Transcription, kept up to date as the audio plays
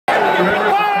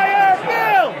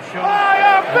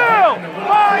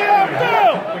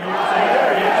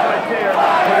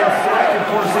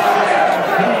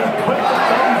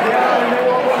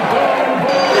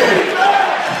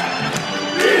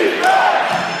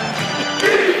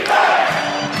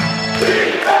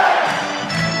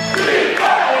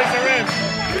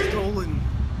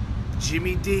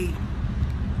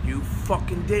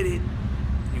fucking did it.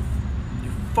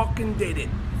 You fucking did it.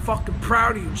 Fucking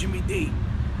proud of you, Jimmy D.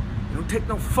 You don't take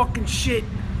no fucking shit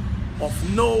off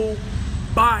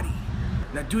nobody.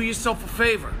 Now do yourself a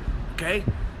favor, okay?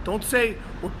 Don't say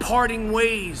we're parting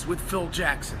ways with Phil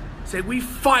Jackson. Say we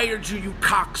fired you, you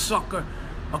cocksucker,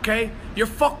 okay? You're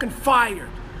fucking fired.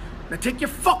 Now take your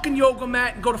fucking yoga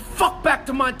mat and go the fuck back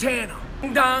to Montana.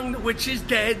 Ding dong, the witch is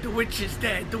dead, the witch is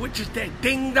dead, the witch is dead.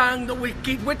 Ding dong, the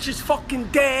wicked witch is fucking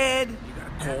dead. You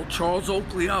gotta call Charles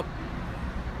Oakley up.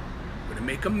 We're gonna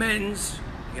make amends.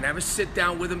 You're gonna have a sit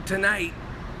down with him tonight.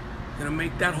 You're gonna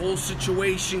make that whole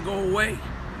situation go away.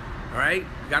 Alright?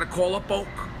 You gotta call up Oak.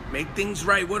 Make things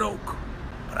right with Oak.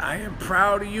 But I am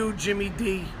proud of you, Jimmy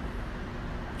D.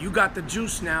 You got the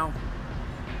juice now.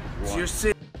 It's your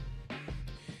sit.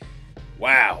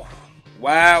 Wow.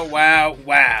 Wow, wow,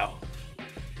 wow.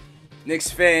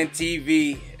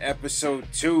 KnicksFanTV episode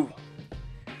 2.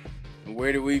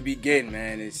 Where do we begin,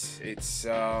 man? It's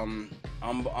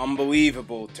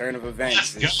unbelievable turn of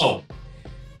events. Let's go.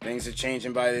 Things are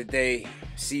changing by the day.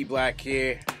 C Black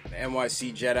here, the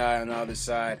NYC Jedi on the other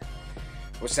side.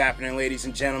 What's happening, ladies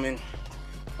and gentlemen?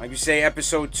 Like you say,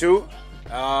 episode 2.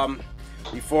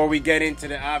 Before we get into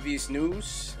the obvious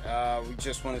news, we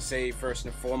just want to say first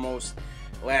and foremost,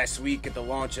 last week at the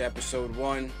launch of episode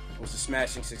 1 was a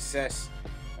smashing success.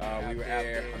 We were out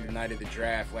there on the night of the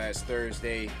draft last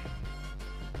Thursday,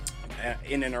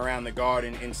 in and around the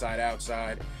garden, inside,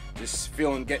 outside, just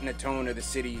getting a tone of the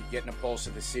city, getting a pulse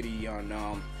of the city.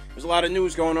 There's a lot of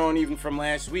news going on even from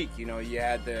last week. You know, you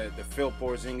had the Phil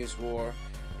Porzingis war.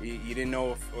 You didn't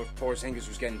know if Porzingis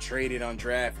was getting traded on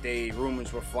draft day.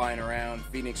 Rumors were flying around.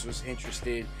 Phoenix was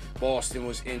interested. Boston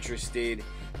was interested.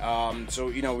 So,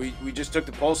 you know, we just took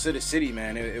the pulse of the city,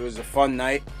 man. It was a fun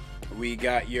night. We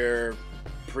got your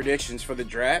predictions for the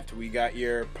draft. We got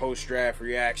your post-draft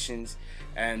reactions.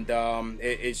 And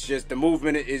it's just the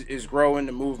movement is growing.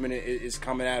 The movement is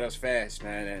coming at us fast,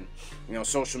 man. And, you know,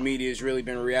 social media has really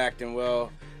been reacting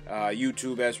well.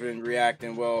 YouTube has been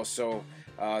reacting well. So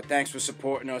thanks for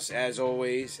supporting us as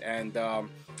always. And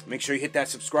make sure you hit that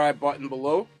subscribe button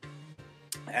below.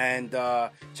 And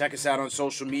check us out on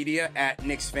social media at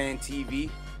KnicksFanTV.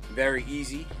 Very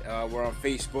easy. We're on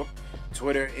Facebook,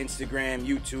 Twitter, Instagram,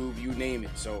 YouTube, you name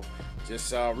it. So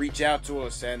just reach out to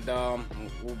us and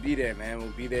we'll be there, man.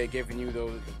 We'll be there giving you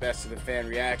the best of the fan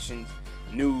reactions,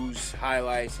 news,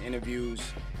 highlights, interviews,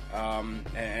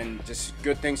 and just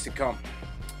good things to come.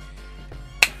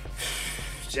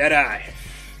 Jedi.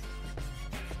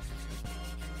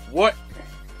 What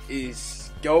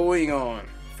is going on?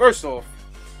 First off,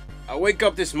 I wake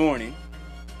up this morning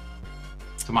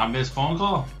To my missed phone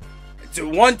call?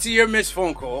 to your missed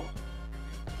phone call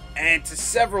and to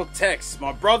several texts.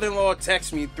 My brother-in-law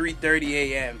texted me at 3:30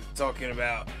 a.m. talking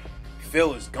about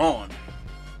Phil is gone.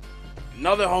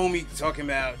 Another homie talking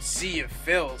about see ya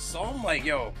Phil. So I'm like,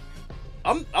 yo,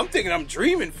 I'm thinking I'm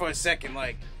dreaming for a second.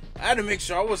 Like, I had to make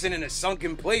sure I wasn't in a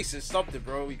sunken place or something,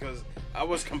 bro, because I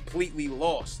was completely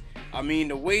lost. I mean,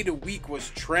 the way the week was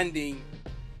trending,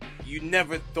 you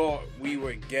never thought we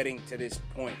were getting to this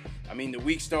point. I mean, the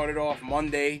week started off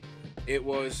Monday. It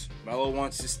was Melo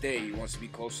wants to stay. He wants to be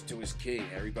closer to his kid.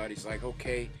 Everybody's like,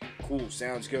 okay, cool,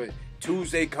 sounds good.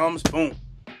 Tuesday comes, boom.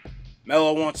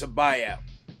 Melo wants a buyout.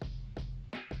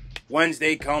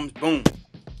 Wednesday comes, boom.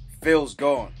 Phil's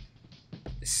gone.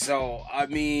 So, I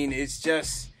mean, it's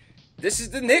just, this is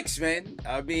the Knicks, man.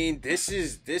 I mean, this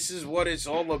is what it's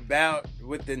all about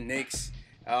with the Knicks.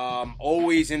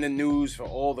 Always in the news for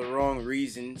all the wrong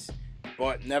reasons.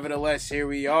 But nevertheless, here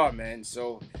we are, man.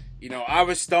 So, you know, I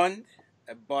was stunned.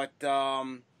 But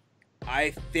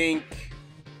I think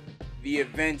the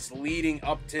events leading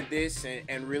up to this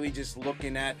and really just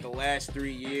looking at the last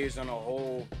 3 years on a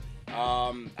whole,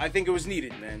 I think it was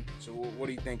needed, man. So what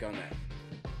do you think on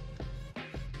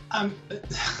that?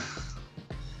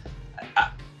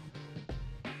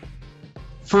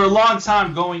 For a long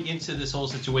time going into this whole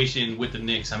situation with the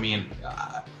Knicks, I mean,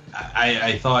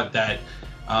 I thought that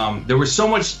there was so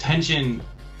much tension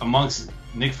amongst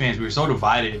Knicks fans. We were so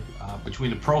divided between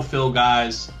the pro Phil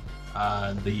guys,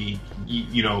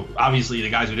 you know, obviously the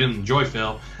guys who didn't enjoy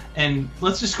Phil. And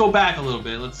let's just go back a little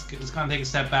bit. Let's kind of take a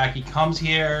step back. He comes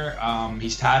here.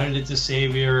 He's touted as a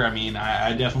savior. I mean,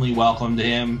 I definitely welcomed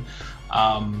him.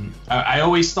 I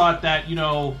always thought that, you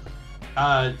know,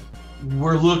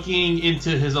 we're looking into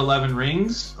his 11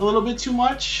 rings a little bit too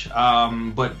much.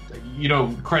 But, you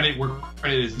know, credit where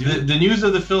credit is due. The news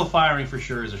of the Phil firing for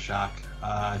sure is a shock.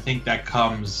 I think that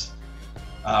comes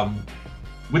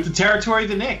with the territory of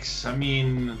the Knicks. I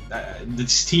mean,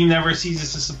 this team never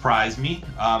ceases to surprise me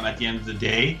at the end of the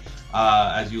day.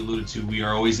 As you alluded to, we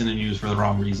are always in the news for the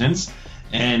wrong reasons.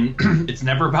 And it's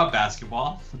never about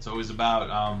basketball. It's always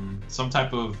about some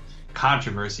type of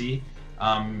controversy.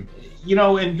 You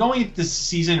know, and going into this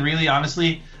season, really,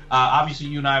 honestly, obviously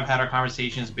you and I have had our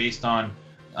conversations based on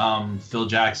Phil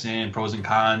Jackson, pros and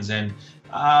cons, and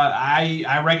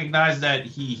I recognize that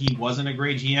he wasn't a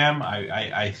great GM.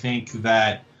 I think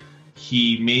that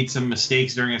he made some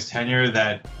mistakes during his tenure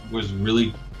that was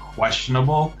really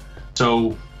questionable.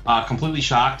 So completely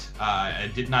shocked. I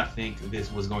did not think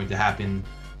this was going to happen.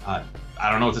 I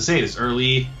don't know what to say. This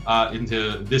early in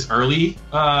the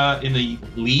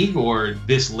league, or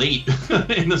this late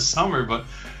in the summer. But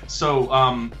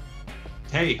so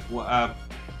hey, what are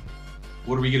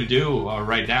we gonna do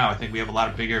right now? I think we have a lot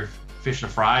of bigger fish to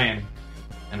fry,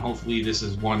 and hopefully this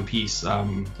is one piece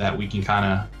that we can kind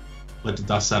of let the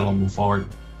dust settle and move forward.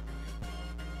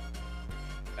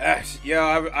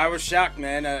 Yeah, I was shocked,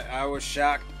 man. I was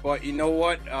shocked, but you know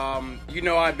what? You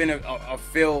know, I've been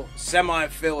a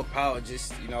semi-Phil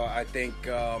apologist. You know, I think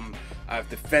I've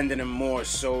defended him more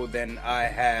so than I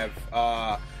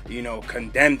have, you know,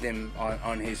 condemned him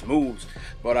on his moves.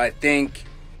 But I think,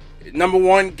 number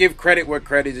one, give credit where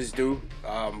credit is due.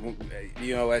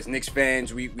 You know, as Knicks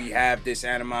fans, we have this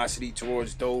animosity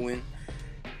towards Dolan.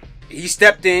 He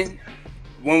stepped in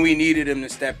when we needed him to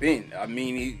step in. I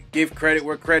mean, give credit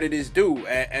where credit is due.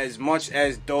 As much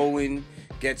as Dolan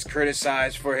gets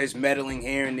criticized for his meddling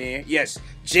here and there, yes,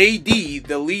 JD,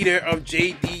 the leader of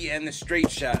JD and the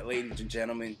Straight Shot, ladies and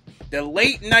gentlemen, the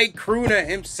late night crooner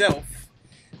himself,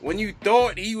 when you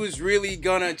thought he was really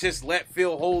gonna just let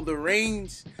Phil hold the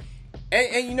reins,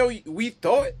 and you know, we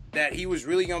thought that he was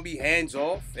really gonna be hands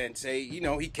off and say, you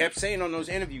know, he kept saying on those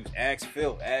interviews, ask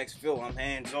Phil, I'm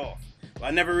hands off. I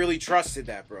never really trusted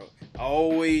that, bro. I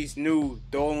always knew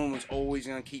Dolan was always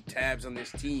gonna keep tabs on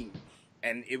this team,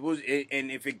 and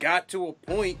and if it got to a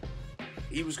point,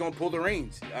 he was gonna pull the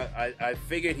reins. I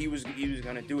figured he was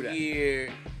gonna do that.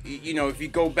 Here, you know, if you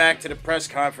go back to the press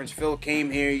conference, Phil came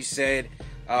here. He said,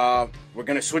 "We're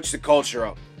gonna switch the culture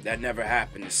up." That never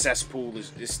happened. The cesspool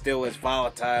is still as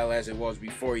volatile as it was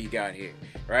before he got here,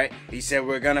 right? He said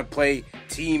we're gonna play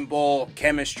team ball,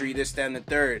 chemistry, this, that, and the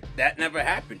third. That never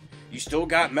happened. You still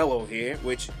got Melo here,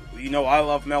 which, you know, I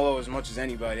love Melo as much as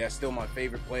anybody. That's still my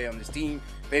favorite player on this team,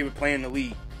 favorite player in the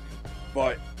league.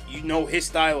 But you know his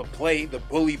style of play, the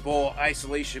bully ball,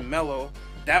 isolation Melo,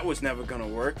 that was never going to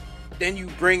work. Then you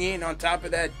bring in, on top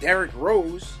of that, Derrick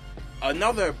Rose,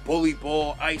 another bully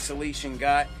ball, isolation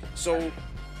guy. So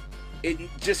it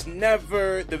just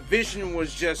never, the vision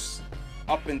was just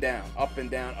up and down, up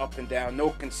and down, up and down.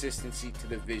 No consistency to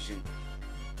the vision.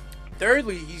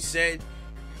 Thirdly, he said,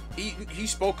 he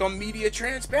spoke on media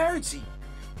transparency.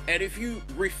 And if you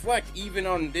reflect even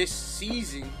on this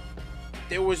season,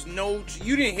 there was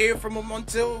you didn't hear from him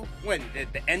until when?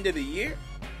 At the end of the year?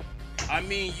 I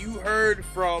mean, you heard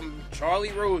from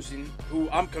Charlie Rosen, who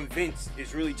I'm convinced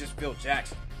is really just Phil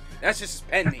Jackson. That's just his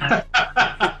pen name.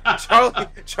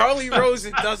 Charlie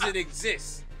Rosen doesn't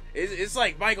exist. It's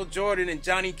like Michael Jordan and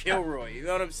Johnny Kilroy. You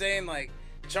know what I'm saying? Like,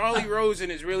 Charlie Rosen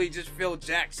is really just Phil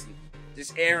Jackson,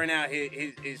 just airing out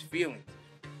his feelings,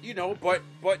 you know. But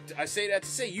I say that to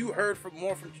say you heard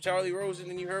more from Charlie Rosen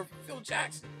than you heard from Phil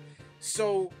Jackson.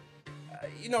 So,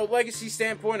 you know, legacy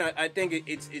standpoint, I think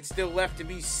it's still left to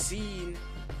be seen,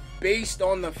 based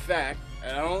on the fact,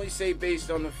 and I only say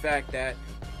based on the fact that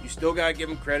you still gotta give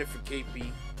him credit for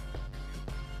KP.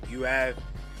 You have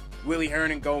Willie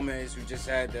Hernan-Gomez, who just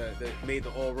had made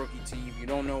the All-Rookie team. You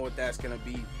don't know what that's gonna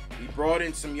be. He brought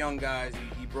in some young guys.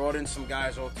 He brought in some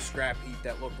guys off the scrap heap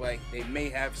that look like they may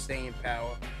have staying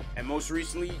power. And most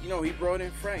recently, you know, he brought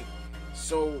in Frank.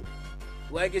 So,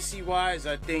 legacy-wise,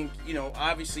 I think, you know,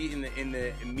 obviously in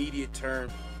the immediate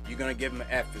term, you're gonna give him an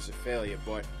F as a failure.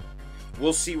 But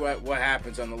we'll see what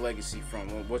happens on the legacy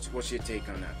front. What's your take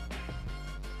on that?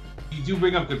 You do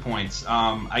bring up good points.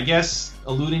 I guess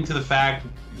alluding to the fact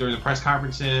during the press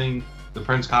conference, and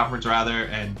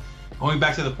going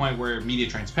back to the point where media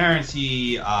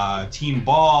transparency, team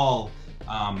ball,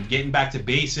 getting back to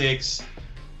basics,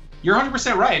 you're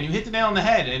 100% right, and you hit the nail on the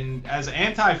head. And as an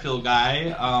anti-Phil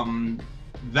guy,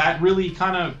 that really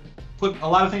kind of put a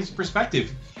lot of things in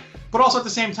perspective. But also at the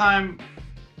same time,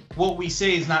 what we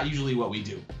say is not usually what we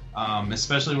do,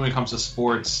 especially when it comes to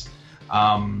sports.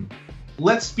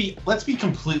 Let's be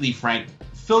completely frank.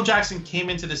 Phil Jackson came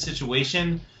into this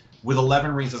situation with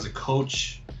 11 rings as a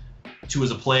coach, 2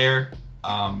 as a player,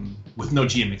 with no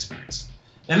GM experience.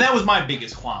 And that was my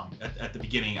biggest qualm at the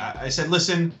beginning. I said,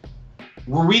 listen,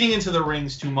 we're reading into the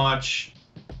rings too much.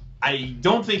 I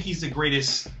don't think he's the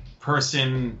greatest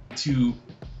person to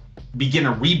begin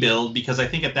a rebuild, because I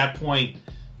think at that point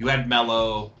you had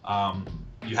Melo,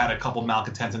 you had a couple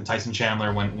malcontents in Tyson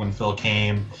Chandler when Phil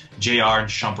came, JR and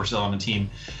Shump were still on the team.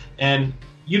 And,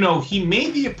 you know, he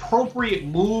made the appropriate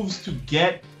moves to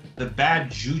get the bad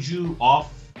juju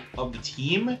off of the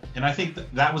team, and I think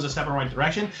that was a step in the right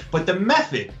direction. But the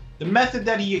method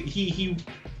that he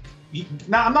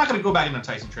now, I'm not going to go back into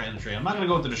Tyson Chandler trade. I'm not going to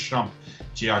go into the Shump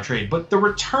JR trade. But the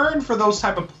return for those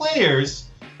type of players,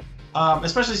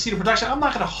 especially Cedar Production, I'm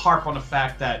not going to harp on the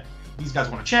fact that these guys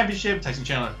won a championship. Tyson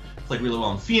Chandler played really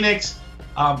well in Phoenix,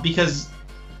 because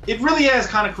it really has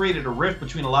kind of created a rift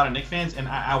between a lot of Knicks fans, and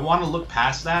I want to look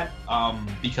past that,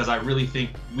 because I really think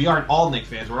we aren't all Knicks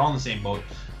fans. We're all in the same boat.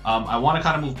 I want to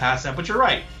kind of move past that, but you're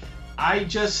right. I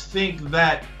just think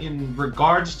that in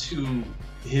regards to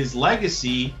his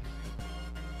legacy,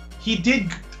 he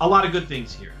did a lot of good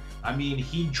things here. I mean,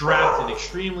 he drafted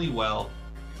extremely well.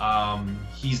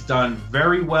 He's done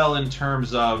very well in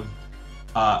terms of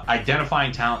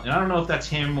identifying talent, and I don't know if that's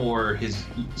him or his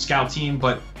scout team,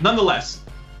 but nonetheless,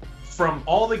 from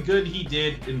all the good he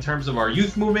did in terms of our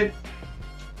youth movement,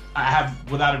 I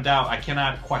have, without a doubt, I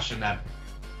cannot question that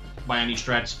by any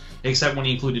stretch, except when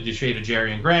he included the trade of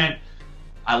Jerry and Grant.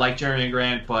 I like Jerry and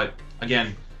Grant, but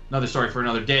again, another story for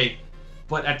another day.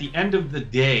 But at the end of the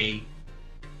day,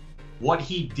 what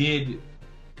he did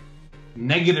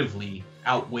negatively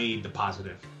outweighed the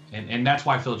positive. And that's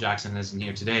why Phil Jackson isn't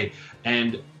here today.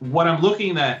 And what I'm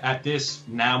looking at this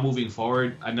now moving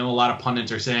forward, I know a lot of pundits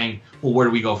are saying, well, where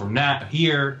do we go from that?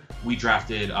 Here, we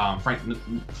drafted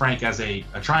Frank as a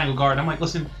triangle guard. I'm like,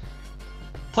 listen,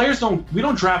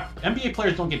 NBA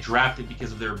players don't get drafted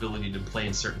because of their ability to play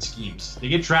in certain schemes. They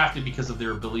get drafted because of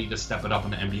their ability to step it up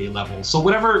on the NBA level. So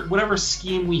whatever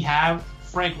scheme we have,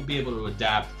 Frank will be able to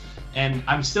adapt. And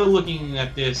I'm still looking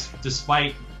at this,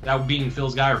 despite that being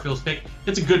Phil's guy or Phil's pick.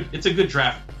 It's a good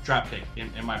draft pick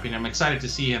in my opinion. I'm excited to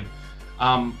see him.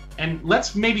 And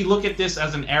let's maybe look at this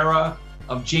as an era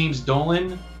of James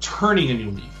Dolan turning a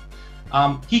new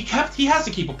leaf. He has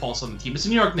to keep a pulse on the team. It's the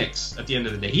New York Knicks at the end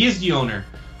of the day. He is the owner.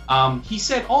 He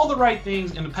said all the right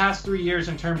things in the past 3 years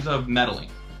in terms of meddling.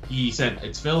 He said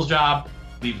it's Phil's job,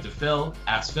 leave it to Phil,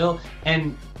 ask Phil,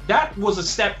 and that was a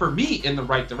step for me in the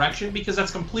right direction, because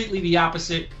that's completely the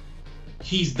opposite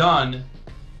he's done,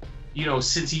 you know,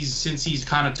 since he's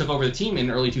kind of took over the team in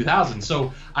the early 2000s.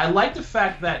 So I like the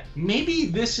fact that maybe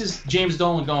this is James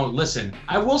Dolan going, listen,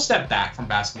 I will step back from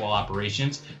basketball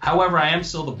operations. However, I am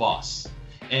still the boss.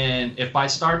 And if I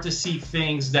start to see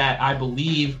things that I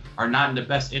believe are not in the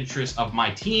best interest of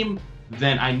my team,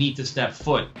 then I need to step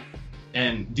foot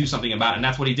and do something about it. And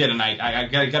that's what he did. And I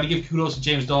got to give kudos to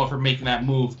James Dolan for making that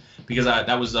move, because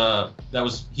that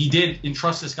was he did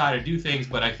entrust this guy to do things.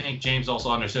 But I think James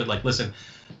also understood, like, listen,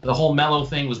 the whole Melo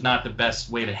thing was not the best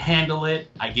way to handle it.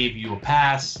 I gave you a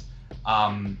pass.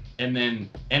 And then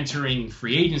entering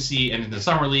free agency and the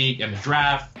summer league and the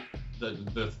draft,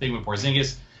 the thing with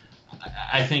Porzingis,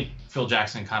 I think Phil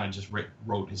Jackson kind of just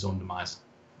wrote his own demise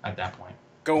at that point.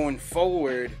 Going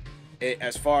forward,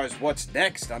 as far as what's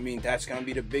next, I mean, that's going to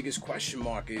be the biggest question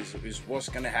mark is what's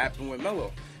going to happen with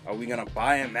Melo. Are we going to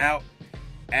buy him out,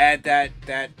 add that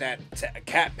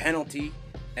cap penalty,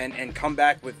 and come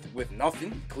back with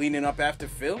nothing, cleaning up after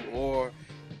Phil? Or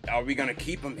are we going to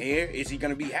keep him here? Is he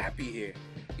going to be happy here?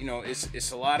 You know,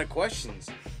 it's a lot of questions.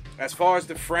 As far as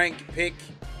the Frank pick,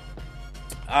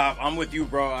 I'm with you,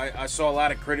 bro. I saw a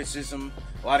lot of criticism.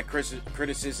 A lot of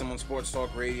criticism on Sports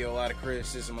Talk Radio, a lot of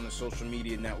criticism on the social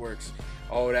media networks.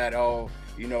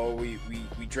 You know,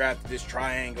 we drafted this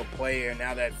triangle player.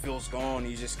 Now that Phil's gone,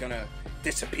 he's just going to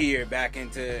disappear back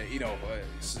into, you know,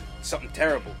 something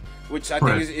terrible, which I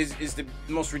think is the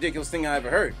most ridiculous thing I ever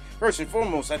heard. First and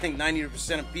foremost, I think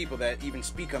 90% of people that even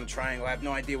speak on the triangle have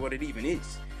no idea what it even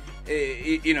is.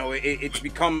 It's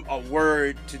become a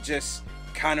word to just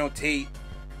connotate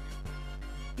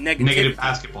negative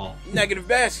basketball.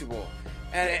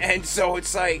 And so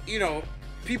it's like, you know,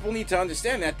 people need to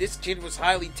understand that this kid was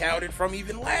highly touted from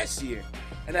even last year.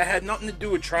 And that had nothing to do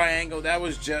with triangle. That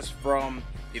was just from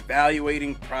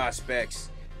evaluating prospects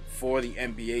for the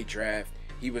NBA draft.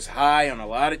 He was high on a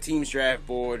lot of teams' draft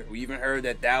board. We even heard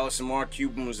that Dallas and Mark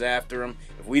Cuban was after him.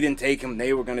 If we didn't take him,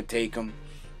 they were going to take him.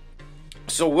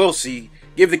 So we'll see.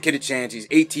 Give the kid a chance. He's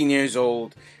 18 years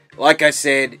old. Like I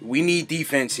said, we need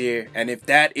defense here, and if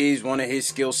that is one of his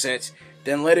skill sets,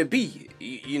 then let it be.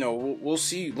 You know, we'll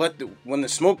see. When the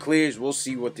smoke clears, we'll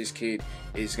see what this kid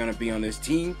is going to be on this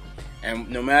team. And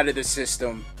no matter the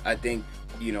system, I think,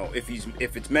 you know, if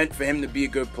it's meant for him to be a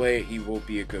good player, he will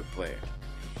be a good player.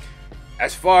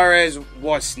 As far as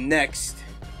what's next,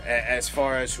 as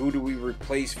far as who do we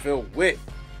replace Phil with,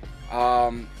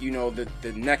 You know,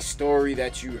 the next story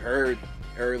that you heard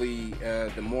early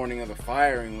the morning of the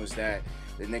firing was that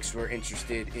the Knicks were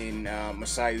interested in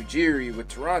Masai Ujiri with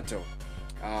Toronto.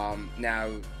 Now,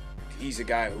 he's a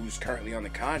guy who's currently on the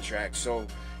contract, so,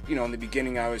 you know, in the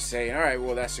beginning I was saying, all right,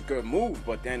 well, that's a good move,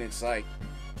 but then it's like,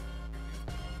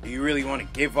 do you really want to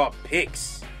give up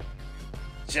picks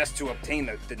just to obtain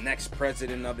the next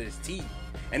president of this team?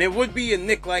 And it would be a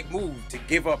Knick-like move to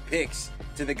give up picks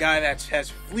to the guy that has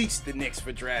fleeced the Knicks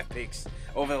for draft picks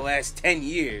over the last 10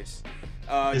 years.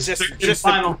 Just the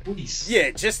final fleece. Yeah,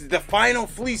 just the final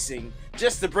fleecing,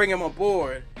 just to bring him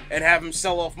aboard and have him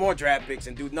sell off more draft picks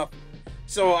and do nothing.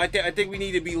 So I think we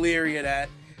need to be leery of that.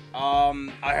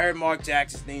 I heard Mark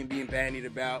Jackson's name being bandied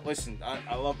about. Listen,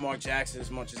 I love Mark Jackson as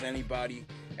much as anybody,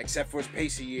 except for his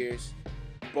Pacer years.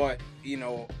 But, you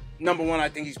know, number one, I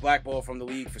think he's blackballed from the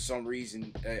league for some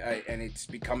reason, and it's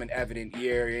becoming evident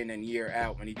year in and year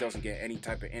out when he doesn't get any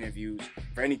type of interviews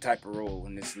for any type of role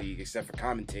in this league except for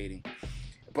commentating.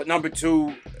 But number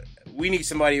two, we need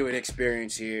somebody with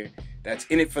experience here that's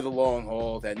in it for the long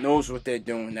haul, that knows what they're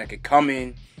doing, that could come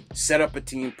in, set up a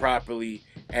team properly,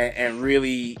 and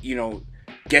really, you know,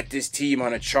 get this team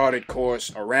on a charted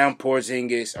course around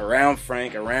Porzingis, around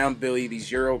Frank, around Billy,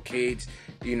 these Euro kids,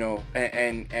 you know,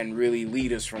 and really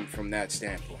lead us from that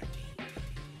standpoint.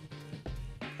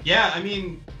 Yeah, I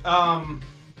mean,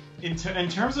 in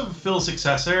terms of Phil's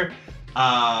successor,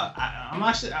 I'm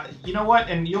actually, you know what,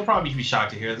 and you'll probably be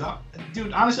shocked to hear this,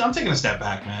 dude. Honestly, I'm taking a step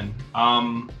back, man.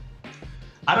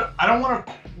 I don't want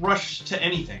to rush to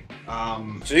anything.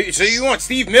 So you want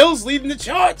Steve Mills leading the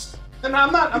charts? No,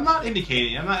 I'm not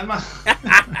indicating. I'm not.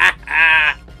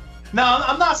 No,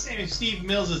 I'm not saying if Steve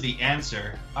Mills is the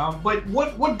answer. But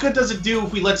what good does it do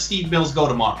if we let Steve Mills go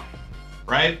tomorrow,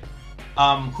 right?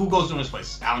 Who goes in his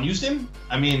place? Allen Houston?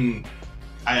 I mean,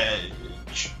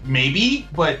 maybe,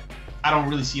 but I don't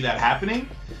really see that happening.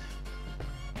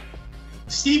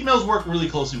 Steve Mills worked really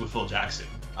closely with Phil Jackson.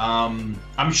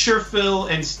 I'm sure Phil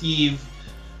and Steve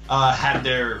had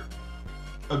their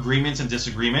agreements and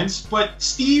disagreements, but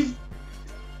Steve,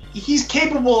 he's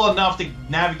capable enough to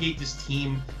navigate this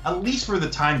team, at least for the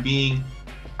time being.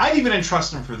 I'd even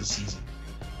entrust him for the season.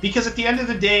 Because at the end of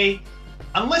the day,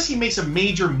 unless he makes a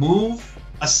major move,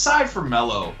 aside from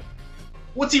Melo,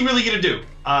 what's he really going to do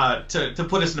to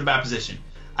put us in a bad position?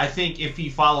 I think if he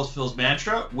follows Phil's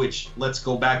mantra, which let's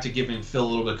go back to giving Phil a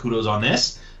little bit of kudos on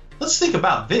this, let's think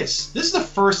about this. This is the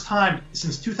first time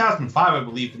since 2005, I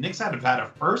believe, the Knicks have had a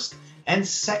first and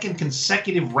second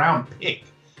consecutive round pick.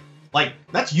 Like,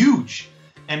 that's huge.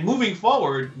 And moving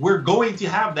forward, we're going to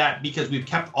have that because we've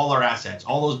kept all our assets.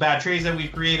 All those bad trades that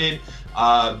we've created,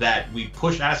 that we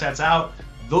pushed assets out,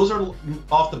 those are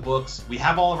off the books. We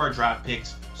have all of our draft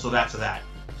picks, so that's that.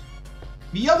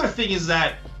 The other thing is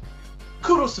that,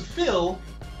 kudos to Phil,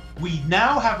 we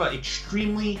now have an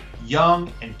extremely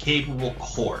young and capable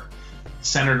core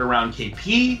centered around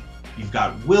KP. You've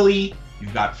got Willie,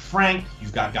 you've got Frank,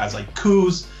 you've got guys like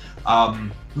Kuz.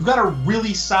 We've got a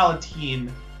really solid team,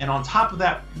 and on top of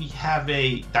that, we have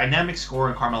a dynamic scorer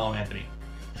in Carmelo Anthony.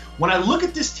 When I look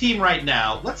at this team right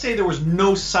now, let's say there was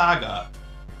no saga,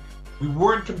 we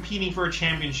weren't competing for a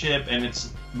championship, and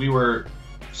we were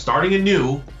starting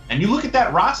anew, and you look at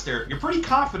that roster, you're pretty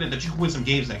confident that you can win some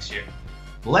games next year.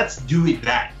 Let's do it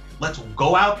that. Let's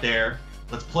go out there,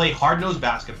 let's play hard-nosed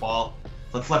basketball,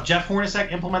 let's let Jeff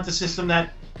Hornacek implement the system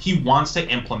that he wants to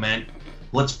implement.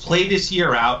 Let's play this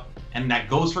year out, and that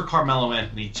goes for Carmelo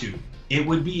Anthony too. It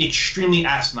would be extremely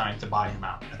asinine to buy him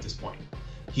out at this point.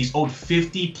 He's owed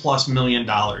 $50+ million.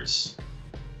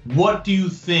 What do you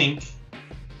think,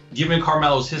 given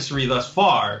Carmelo's history thus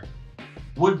far,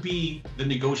 would be the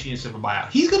negotiation of a buyout?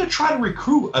 He's going to try to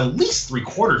recruit at least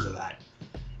 3/4 of that.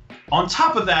 On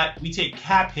top of that, we take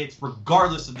cap hits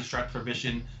regardless of the stretch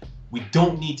provision. We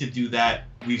don't need to do that.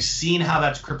 We've seen how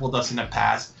that's crippled us in the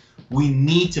past. We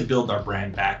need to build our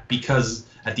brand back because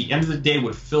at the end of the day,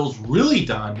 what Phil's really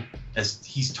done is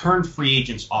he's turned free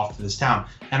agents off to this town.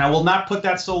 And I will not put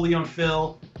that solely on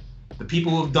Phil. The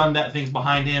people who have done that things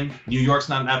behind him, New York's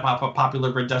not that popular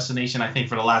of a destination, I think,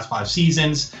 for the last 5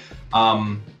 seasons.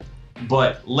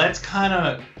 But let's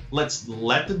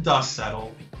let the dust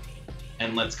settle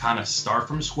and let's kind of start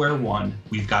from square one.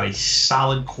 We've got a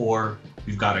solid core.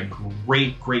 We've got a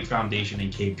great foundation in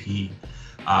KP.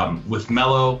 With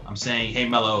Melo, I'm saying, hey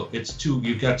Melo,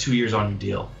 you've got 2 years on your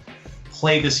deal.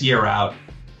 Play this year out.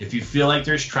 If you feel like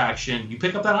there's traction, you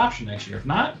pick up that option next year. If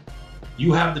not,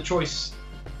 you have the choice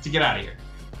to get out of here.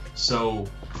 So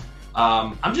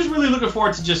I'm just really looking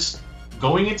forward to just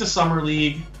going into Summer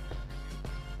League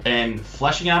and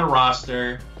fleshing out a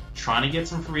roster, trying to get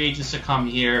some free agents to come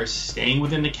here, staying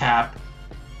within the cap,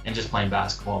 and just playing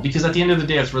basketball. Because at the end of the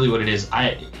day, that's really what it is.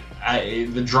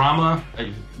 The drama,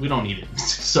 we don't need it.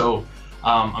 So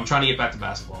I'm trying to get back to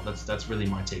basketball. That's really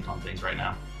my take on things right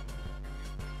now.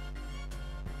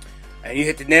 And you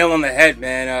hit the nail on the head,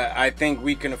 man. I think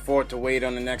we can afford to wait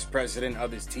on the next president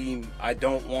of this team. I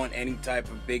don't want any type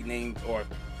of big name, or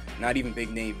not even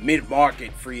big name,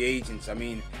 mid-market free agents. I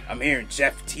mean, I'm hearing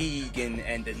Jeff Teague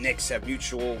and the Knicks have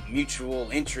mutual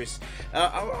interest.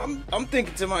 I'm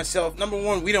thinking to myself, number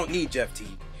one, we don't need Jeff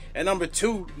Teague. And number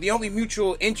two, the only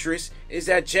mutual interest is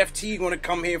that Jeff Teague want to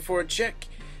come here for a check.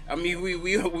 I mean,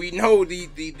 we know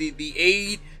the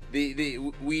aid.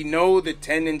 We know the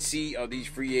tendency of these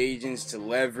free agents to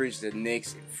leverage the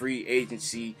Knicks free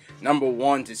agency. Number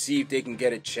one, to see if they can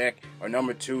get a check, or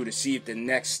number two, to see if the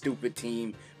next stupid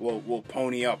team will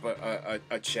pony up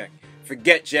a check.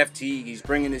 Forget Jeff Teague. He's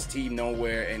bringing his team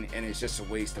nowhere, and it's just a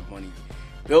waste of money.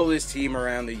 Build this team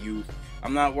around the youth.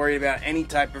 I'm not worried about any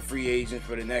type of free agent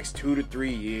for the next 2 to 3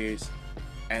 years.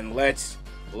 And let's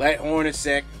let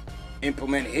Hornacek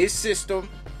implement his system.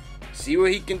 See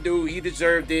what he can do. He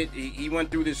deserved it. He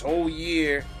went through this whole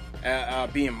year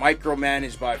being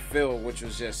micromanaged by Phil, which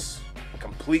was just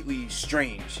completely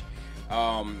strange.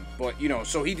 But you know,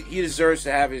 so he deserves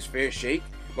to have his fair shake.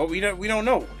 But we don't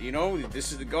know. You know,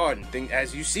 this is the Garden.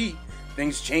 As you see,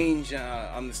 things change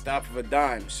on the stop of a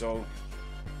dime. So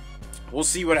we'll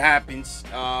see what happens.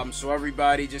 So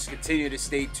everybody, just continue to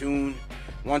stay tuned.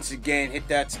 Once again, hit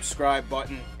that subscribe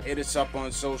button. Hit us up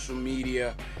on social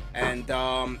media. And,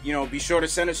 you know, be sure to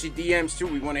send us your DMs, too.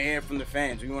 We want to hear from the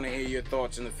fans. We want to hear your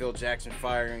thoughts on the Phil Jackson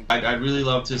firing. I'd really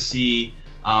love to see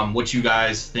what you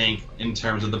guys think in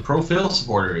terms of the pro-Phil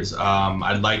supporters.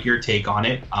 I'd like your take on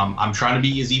it. I'm trying to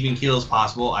be as even keel as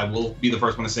possible. I will be the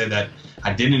first one to say that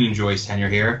I didn't enjoy his tenure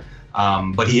here.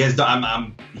 But he has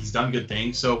done, he's done good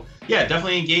things. So, yeah,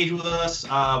 definitely engage with us.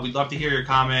 We'd love to hear your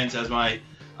comments, as my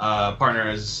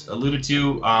partner has alluded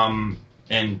to.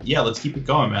 And yeah, let's keep it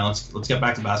going, man. Let's get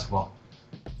back to basketball.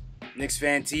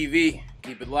 KnicksFanTV,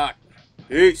 keep it locked.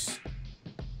 Peace.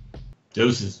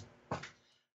 Deuces.